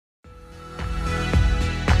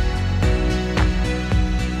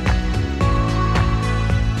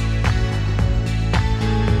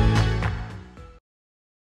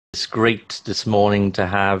great this morning to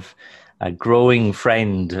have a growing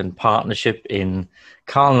friend and partnership in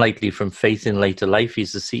Carl Knightley from Faith in Later Life.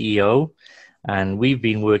 He's the CEO, and we've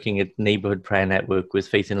been working at Neighbourhood Prayer Network with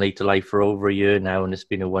Faith in Later Life for over a year now, and it's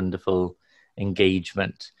been a wonderful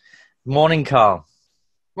engagement. Morning, Carl.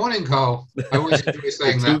 Morning, Carl. I always enjoy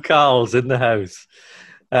saying that. Two Carls in the house.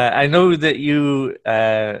 I know that you,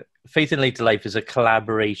 Faith in Later Life is a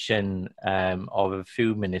collaboration of a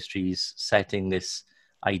few ministries setting this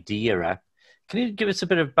idea up. Can you give us a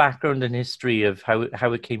bit of background and history of how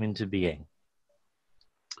it came into being?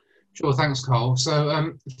 Sure, thanks, Carl.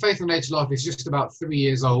 So Faith in Later Life is just about 3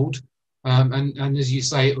 years old. And as you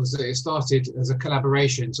say, it started as a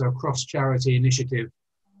collaboration, so a cross-charity initiative.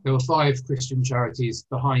 There were 5 Christian charities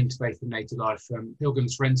behind Faith in Later Life: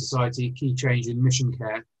 Pilgrim's Friend Society, Key Change and Mission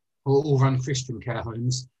Care, all run Christian care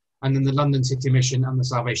homes, and then the London City Mission and the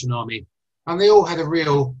Salvation Army. And they all had a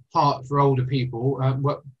real heart for older people,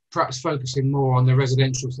 perhaps focusing more on the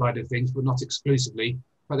residential side of things, but not exclusively.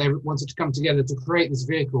 But they wanted to come together to create this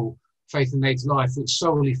vehicle, Faith in Later Life, which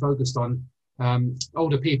solely focused on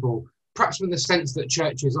older people, perhaps with the sense that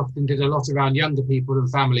churches often did a lot around younger people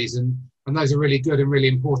and families, and those are really good and really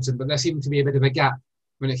important, but there seemed to be a bit of a gap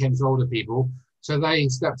when it came to older people. So they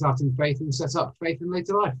stepped out in faith and set up Faith in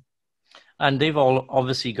Later Life. And they've all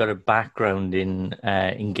obviously got a background in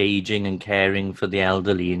engaging and caring for the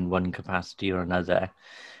elderly in one capacity or another.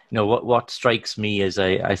 You know, what strikes me as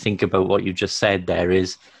I think about what you just said there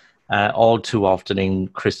is all too often in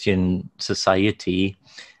Christian society,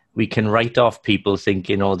 we can write off people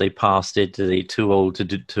thinking, oh, they passed it, they're too old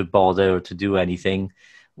to bother or to do anything,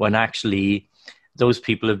 when actually those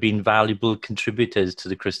people have been valuable contributors to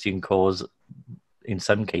the Christian cause, in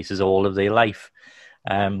some cases, all of their life.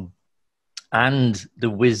 And the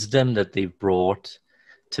wisdom that they've brought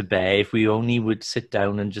to bear, if we only would sit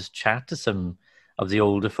down and just chat to some of the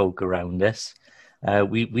older folk around us,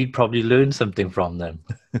 we'd probably learn something from them.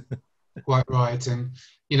 Quite right. And,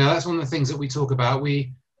 you know, that's one of the things that we talk about.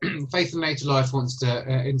 Faith in Later Life wants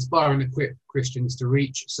to inspire and equip Christians to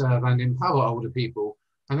reach, serve and empower older people.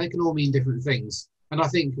 And they can all mean different things. And I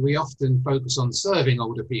think we often focus on serving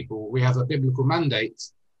older people. We have a biblical mandate,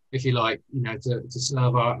 if you like, you know, to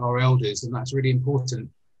serve our elders, and that's really important.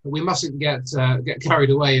 But we mustn't get carried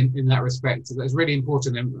away in that respect. That's really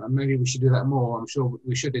important, and maybe we should do that more. I'm sure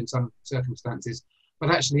we should in some circumstances.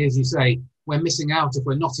 But actually, as you say, we're missing out if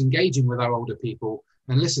we're not engaging with our older people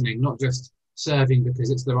and listening, not just serving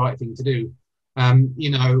because it's the right thing to do.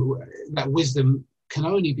 You know, that wisdom can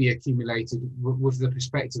only be accumulated with the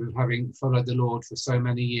perspective of having followed the Lord for so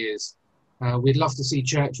many years. We'd love to see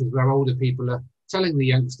churches where older people are telling the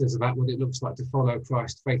youngsters about what it looks like to follow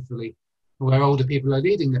Christ faithfully, where older people are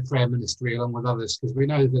leading the prayer ministry along with others, because we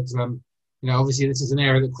know that, you know, obviously this is an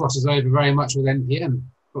area that crosses over very much with NPM,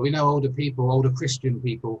 but we know older people, older Christian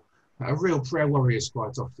people, are real prayer warriors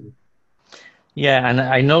quite often. Yeah, and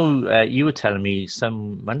I know you were telling me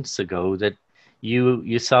some months ago that you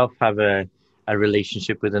yourself have a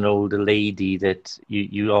relationship with an older lady that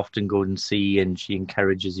you often go and see, and she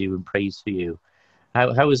encourages you and prays for you.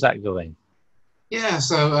 How is that going? Yeah,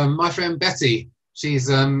 so my friend Betty, she's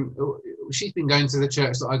been going to the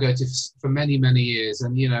church that I go to for many, many years.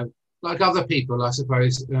 And, you know, like other people, I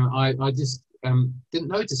suppose, I just didn't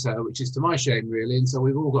notice her, which is to my shame, really. And so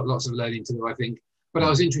we've all got lots of learning to do, I think. But I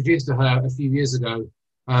was introduced to her a few years ago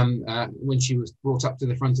when she was brought up to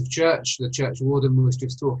the front of church. The church warden was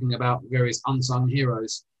just talking about various unsung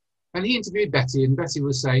heroes. And he interviewed Betty, and Betty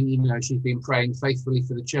was saying, you know, she's been praying faithfully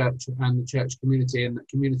for the church and the church community and the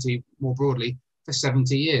community more broadly for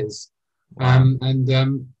 70 years. Wow.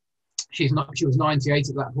 She was 98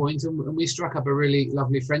 at that point, and we struck up a really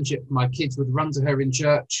lovely friendship. My kids would run to her in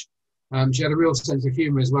church. She had a real sense of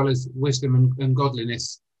humour as well as wisdom and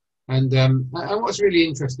godliness. And what's really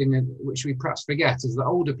interesting, which we perhaps forget, is that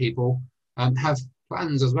older people have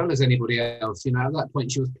plans as well as anybody else. You know, at that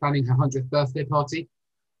point, she was planning her 100th birthday party.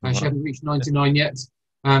 Wow. She hadn't reached 99 yet.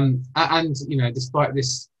 And you know, despite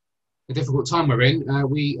this the difficult time we're in, I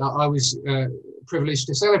was privileged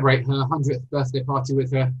to celebrate her 100th birthday party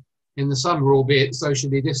with her in the summer, albeit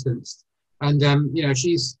socially distanced. And you know,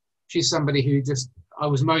 she's somebody who I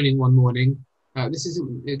was moaning one morning. This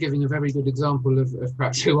isn't giving a very good example of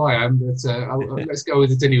perhaps who I am, but let's go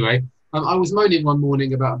with it anyway. I was moaning one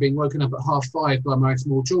morning about being woken up at 5:30 by my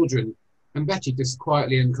small children, and Betty just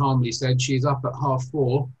quietly and calmly said she's up at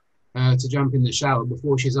 4:30 to jump in the shower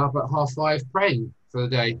before she's up at 5:30 praying for the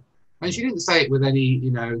day. And she didn't say it with any, you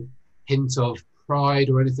know, hint of pride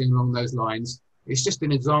or anything along those lines. It's just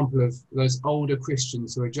an example of those older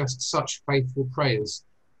Christians who are just such faithful prayers.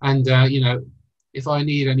 And, you know, if I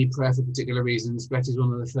need any prayer for particular reasons, Betty's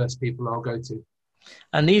one of the first people I'll go to.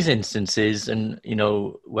 And these instances, and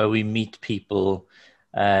where we meet people,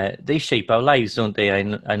 they shape our lives, don't they?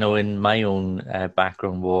 I know in my own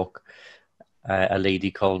background walk, a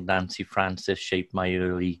lady called Nancy Francis shaped my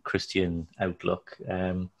early Christian outlook.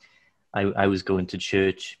 I was going to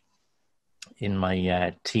church in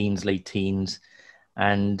my late teens,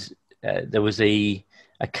 and there was a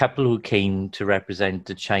couple who came to represent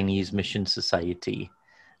the Chinese Mission Society.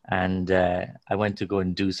 And I went to go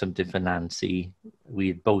and do something for Nancy. We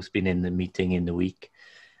had both been in the meeting in the week.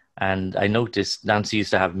 And I noticed Nancy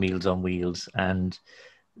used to have Meals on Wheels. And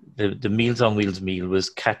the Meals on Wheels meal was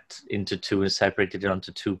cut into two and separated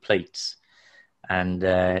onto two plates. And,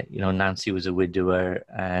 Nancy was a widower,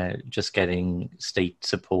 just getting state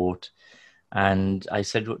support. And I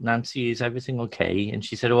said, well, Nancy, is everything okay? And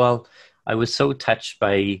she said, well, I was so touched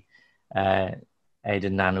by Ed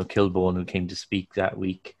and Nano Kilborn, who came to speak that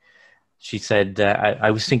week. She said,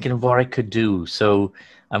 I was thinking of what I could do. So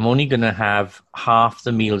I'm only going to have half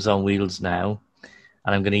the Meals on Wheels now.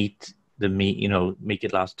 And I'm going to eat the meat, make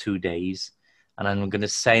it last 2 days. And I'm going to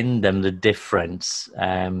send them the difference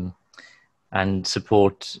and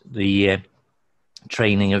support the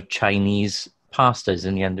training of Chinese pastors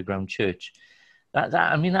in the underground church.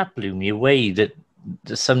 That blew me away, that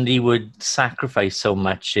somebody would sacrifice so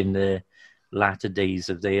much in the latter days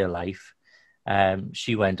of their life.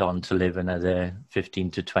 She went on to live another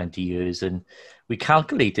 15 to 20 years. And we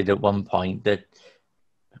calculated at one point that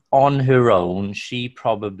on her own, she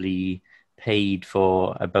probably paid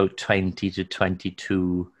for about 20 to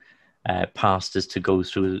 22 pastors to go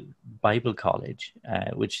through Bible college,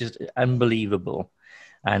 which is unbelievable.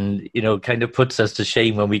 And, kind of puts us to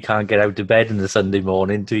shame when we can't get out of bed on the Sunday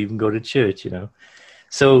morning to even go to church,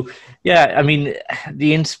 So, yeah,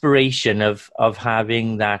 the inspiration of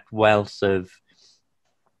having that wealth of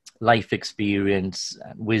life experience,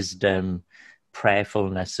 wisdom,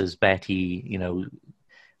 prayerfulness, as Betty,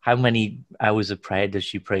 how many hours of prayer does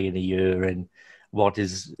she pray in a year? And what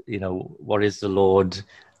is the Lord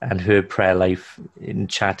and her prayer life in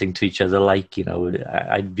chatting to each other like?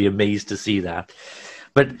 I'd be amazed to see that.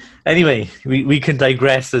 But anyway, we can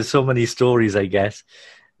digress. There's so many stories, I guess.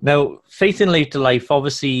 Now, Faith in Later Life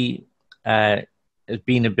obviously has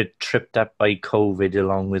been a bit tripped up by COVID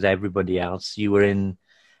along with everybody else. You were in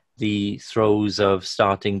the throes of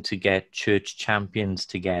starting to get church champions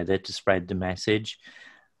together to spread the message.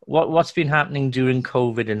 What's been happening during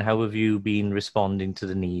COVID, and how have you been responding to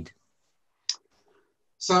the need?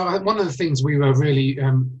 So one of the things we were really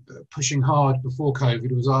pushing hard before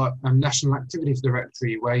COVID was our National Activities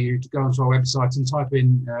Directory, where you'd go onto our website and type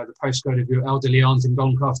in the postcode of your elderly aunt in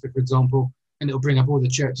Doncaster, for example, and it'll bring up all the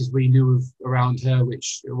churches we knew of around her,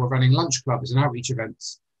 which were running lunch clubs and outreach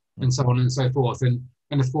events and so on and so forth. And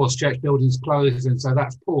of course, church buildings closed, and so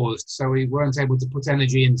that's paused. So we weren't able to put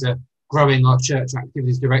energy into growing our church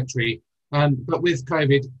activities directory. But with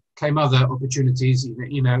COVID came other opportunities, a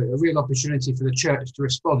real opportunity for the church to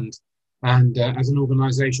respond. And as an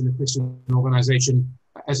organisation, a Christian organisation,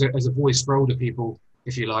 as a voice for older people,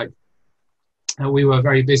 if you like, we were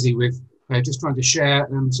very busy with just trying to share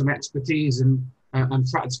some expertise and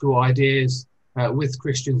practical ideas with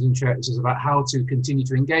Christians and churches about how to continue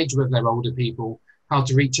to engage with their older people, how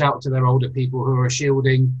to reach out to their older people who are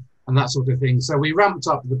shielding and that sort of thing. So we ramped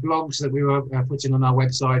up the blogs that we were putting on our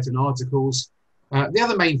website and articles. The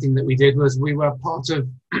other main thing that we did was we were part of,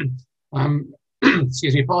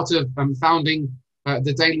 founding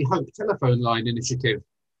the Daily Hope telephone line initiative.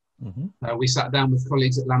 Mm-hmm. We sat down with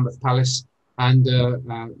colleagues at Lambeth Palace and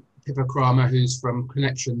Pippa Kramer, who's from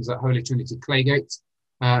Connections at Holy Trinity Claygate.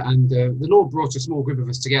 And the Lord brought a small group of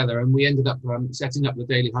us together, and we ended up setting up the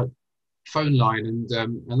Daily Hope phone line. And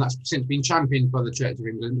that's since been championed by the Church of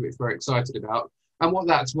England, which we're excited about. And what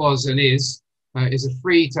that was and is a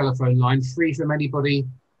free telephone line, free from anybody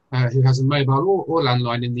who has a mobile or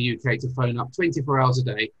landline in the UK to phone up 24 hours a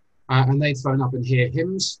day. And they'd phone up and hear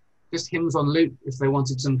hymns, just hymns on loop if they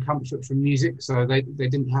wanted some comfort from music. So they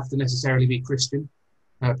didn't have to necessarily be Christian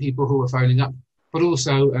people who were phoning up, but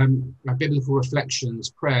also biblical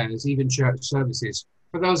reflections, prayers, even church services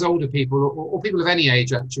for those older people or people of any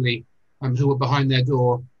age, actually, who were behind their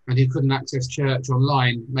door and who couldn't access church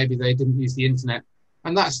online. Maybe they didn't use the internet.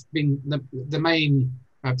 And that's been the main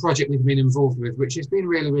project we've been involved with, which has been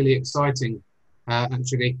really, really exciting,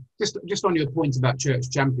 actually. Just on your point about church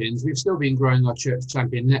champions, we've still been growing our church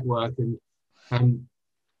champion network. And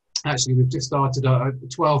actually, we've just started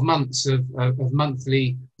 12 months of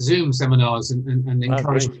monthly Zoom seminars and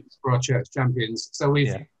encouragement for our church champions. So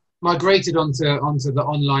we've migrated onto the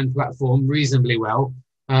online platform reasonably well.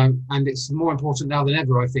 And it's more important now than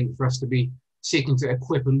ever, I think, for us to be seeking to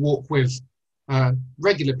equip and walk with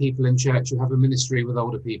regular people in church who have a ministry with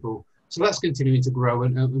older people. So that's continuing to grow,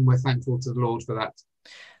 and we're thankful to the Lord for that.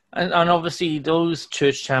 And obviously those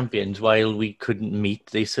church champions, while we couldn't meet,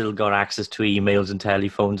 they still got access to emails and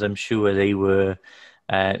telephones. I'm sure they were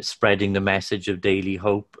spreading the message of Daily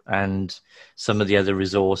Hope and some of the other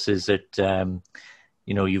resources that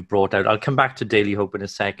you've brought out. I'll come back to Daily Hope in a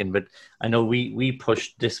second, but I know we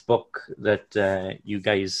pushed this book that you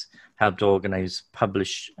guys helped organize,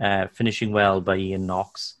 publish, Finishing Well by Ian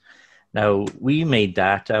Knox. Now, we made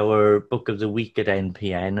that our book of the week at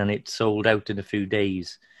NPN, and it sold out in a few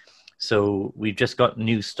days. So we've just got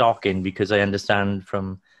new stock in, because I understand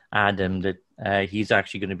from Adam that he's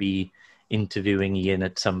actually going to be interviewing Ian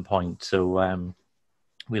at some point. So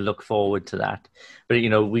we look forward to that. But,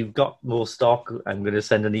 we've got more stock. I'm going to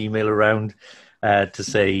send an email around to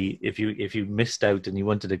say if you missed out and you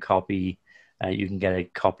wanted a copy, you can get a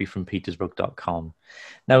copy from petersbrook.com.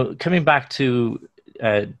 Now, coming back to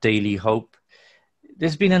Daily Hope,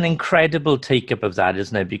 there's been an incredible take-up of that,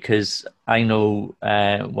 isn't it? Because I know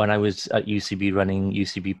when I was at UCB running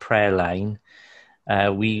UCB Prayer Line,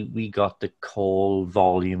 we got the call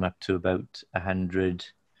volume up to about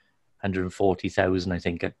 140,000, I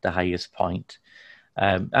think, at the highest point.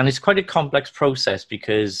 And it's quite a complex process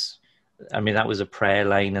because, that was a prayer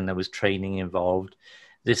line and there was training involved.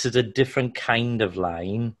 This is a different kind of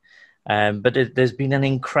line, but there's been an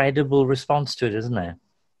incredible response to it, isn't there?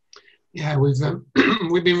 Yeah, we've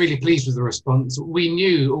been really pleased with the response. We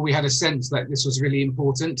knew, or we had a sense, that this was really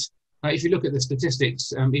important. If you look at the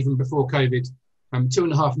statistics, even before COVID,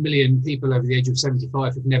 2.5 million people over the age of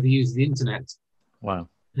 75 have never used the internet. Wow.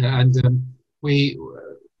 And we,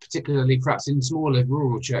 particularly perhaps in smaller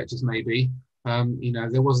rural churches, maybe,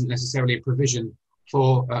 there wasn't necessarily a provision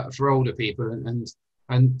for older people, and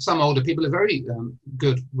some older people are very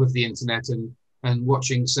good with the internet and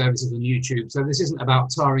watching services on YouTube. So this isn't about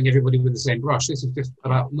tarring everybody with the same brush. This is just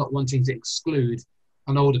about not wanting to exclude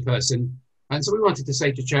an older person. And so we wanted to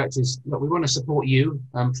say to churches, look, we want to support you.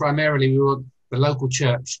 Primarily, we want the local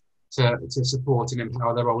church to support and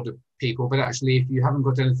empower their older people. But actually, if you haven't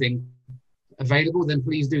got anything available, then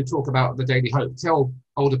please do talk about the Daily Hope. Tell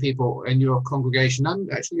older people in your congregation,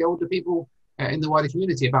 and actually older people in the wider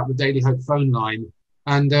community, about the Daily Hope phone line.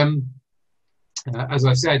 And as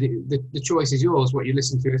I said, the choice is yours, what you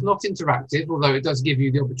listen to. It's not interactive, although it does give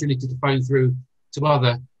you the opportunity to phone through to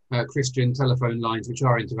other Christian telephone lines which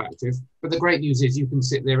are interactive. But the great news is you can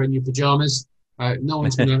sit there in your pajamas. No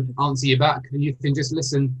one's going to answer you back, and you can just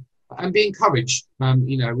listen and be encouraged.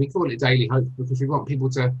 We call it Daily Hope because we want people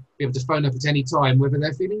to be able to phone up at any time, whether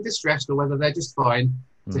they're feeling distressed or whether they're just fine,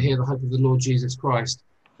 to hear the hope of the Lord Jesus Christ.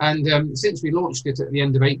 And since we launched it at the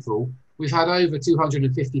end of April, we've had over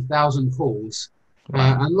 250,000 calls,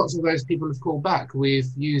 and lots of those people have called back. We've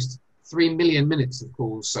used 3 million minutes of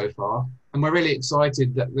calls so far, and we're really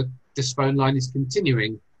excited that this phone line is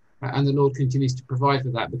continuing, and the Lord continues to provide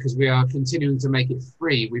for that, because we are continuing to make it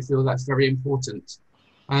free. We feel that's very important.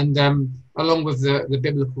 And along with the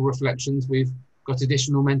biblical reflections, we've got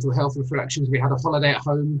additional mental health reflections. We had a holiday at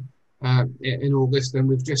home in August, and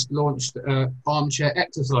we've just launched armchair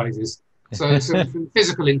exercises. So some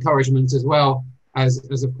physical encouragement as well as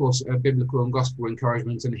of course, biblical and gospel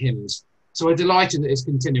encouragement and hymns. So we're delighted that it's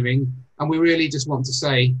continuing. And we really just want to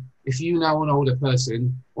say, if you know an older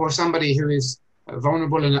person or somebody who is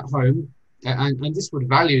vulnerable and at home and just would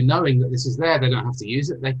value knowing that this is there, they don't have to use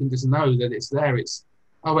it. They can just know that it's there. It's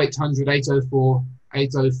 0800 804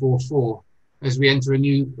 8044. As we enter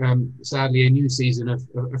sadly, a new season of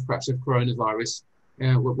perhaps of coronavirus,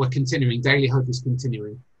 we're continuing. Daily Hope is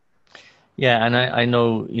continuing. Yeah, and I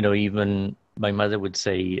know, even my mother would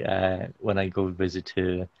say when I go visit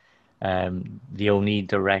her, the only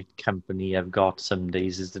direct company I've got some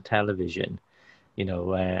days is the television,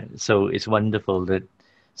 so it's wonderful that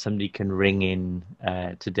somebody can ring in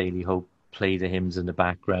to Daily Hope, play the hymns in the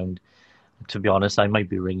background. To be honest, I might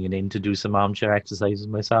be ringing in to do some armchair exercises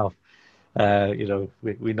myself. We're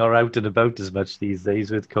not out and about as much these days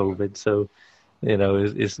with COVID, so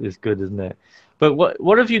it's good, isn't it? But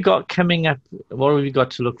what have you got coming up? What have you got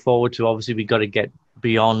to look forward to? Obviously, we got to get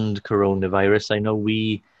beyond coronavirus. I know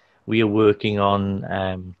we are working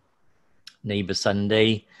on Neighbour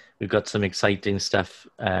Sunday. We've got some exciting stuff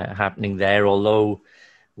happening there. Although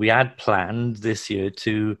we had planned this year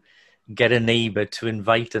to get a neighbour to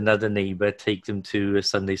invite another neighbour, take them to a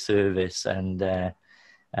Sunday service, and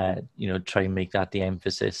try and make that the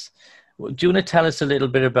emphasis. Do you want to tell us a little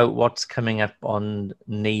bit about what's coming up on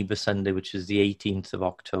Neighbour Sunday, which is the 18th of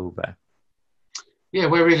October? Yeah,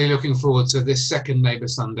 we're really looking forward to this second Neighbour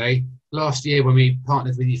Sunday. Last year, when we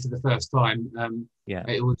partnered with you for the first time, Yeah.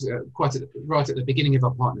 it was right at the beginning of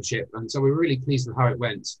our partnership, and so we're really pleased with how it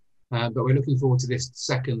went. But we're looking forward to this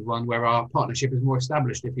second one where our partnership is more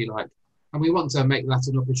established, if you like, and we want to make that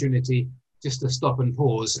an opportunity just to stop and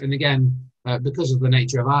pause. And again, because of the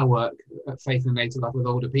nature of our work at Faith and Later Life with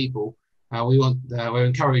older people, we're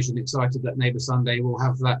encouraged and excited that Neighbour Sunday will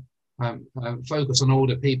have that focus on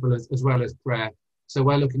older people as well as prayer. So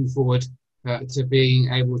we're looking forward to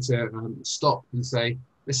being able to stop and say,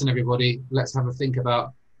 listen, everybody, let's have a think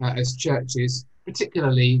about as churches,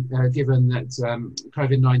 particularly given that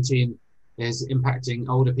COVID-19 is impacting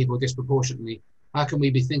older people disproportionately. How can we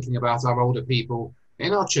be thinking about our older people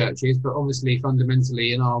in our churches, but obviously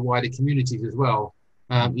fundamentally in our wider communities as well?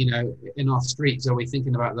 In our streets, are we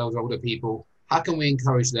thinking about those older people? How can we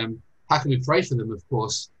encourage them? How can we pray for them, of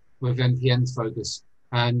course, with NPN's focus?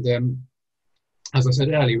 And as I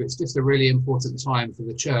said earlier, it's just a really important time for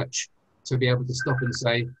the church to be able to stop and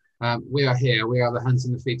say, we are here, we are the hands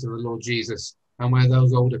and the feet of the Lord Jesus. And where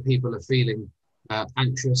those older people are feeling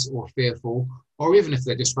anxious or fearful, or even if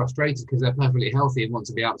they're just frustrated because they're perfectly healthy and want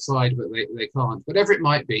to be outside, but they can't, whatever it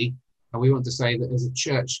might be, we want to say that as a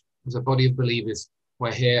church, as a body of believers,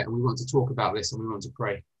 we're here and we want to talk about this and we want to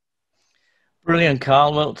pray. Brilliant,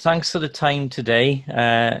 Carl. Well, thanks for the time today.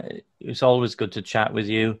 It's always good to chat with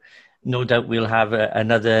you. No doubt we'll have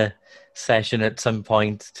another session at some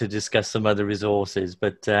point to discuss some other resources.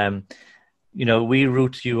 But, we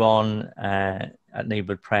root you on at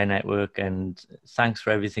Neighbourhood Prayer Network, and thanks for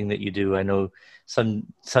everything that you do. I know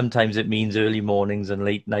sometimes it means early mornings and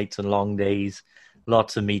late nights and long days,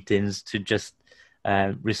 lots of meetings to just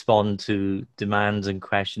respond to demands and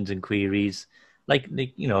questions and queries. Like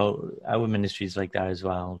our ministry is like that as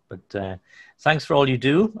well. But thanks for all you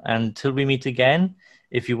do. And until we meet again,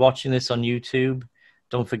 if you're watching this on YouTube,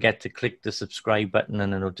 don't forget to click the subscribe button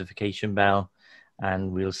and the notification bell,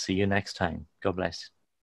 and we'll see you next time. God bless.